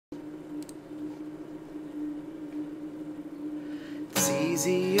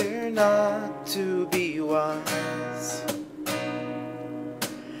easier not to be wise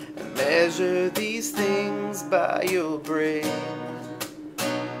and measure these things by your brain.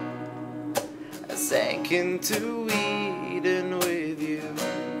 I sank into Eden with you,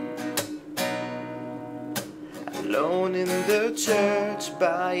 alone in the church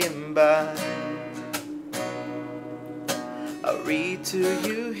by and by. I'll read to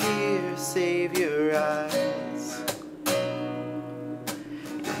you here, save your eyes.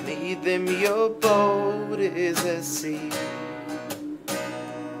 You need them, your boat is at sea.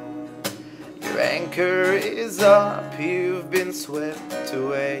 Your anchor is up, you've been swept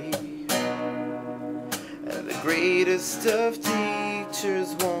away. And the greatest of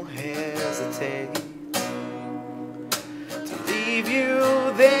teachers won't hesitate to leave you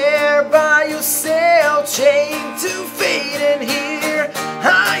there by yourself, chained to fate. And here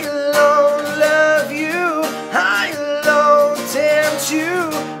I alone love you, I alone tempt you,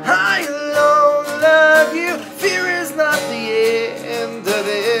 I alone love you. Fear is not the end of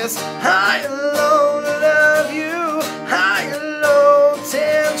this. I alone love you, I alone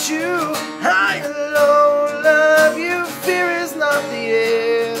tempt you, I alone love you. Fear is not the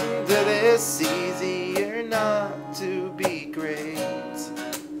end of this. Easier not to be great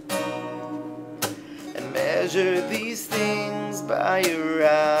and measure these things by your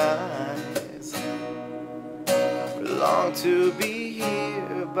eyes. We long to be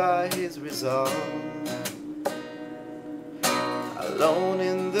here by his resolve, alone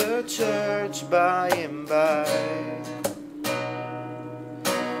in the church by and by,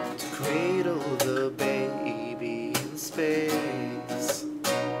 to cradle the baby in space,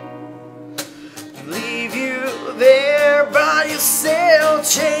 leave you there by yourself,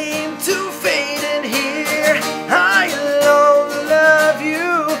 chained to fate. And here I alone love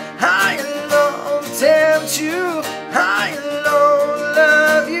you, I alone tempt you, I alone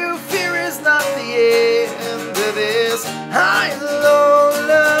love you. Fear is not the end of this. I alone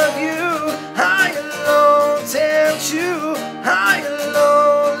love you, I alone tempt you, I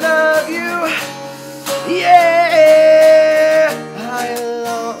alone love you. Yeah, I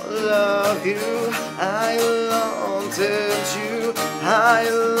alone love you, I alone tempt you, I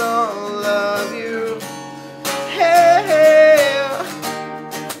alone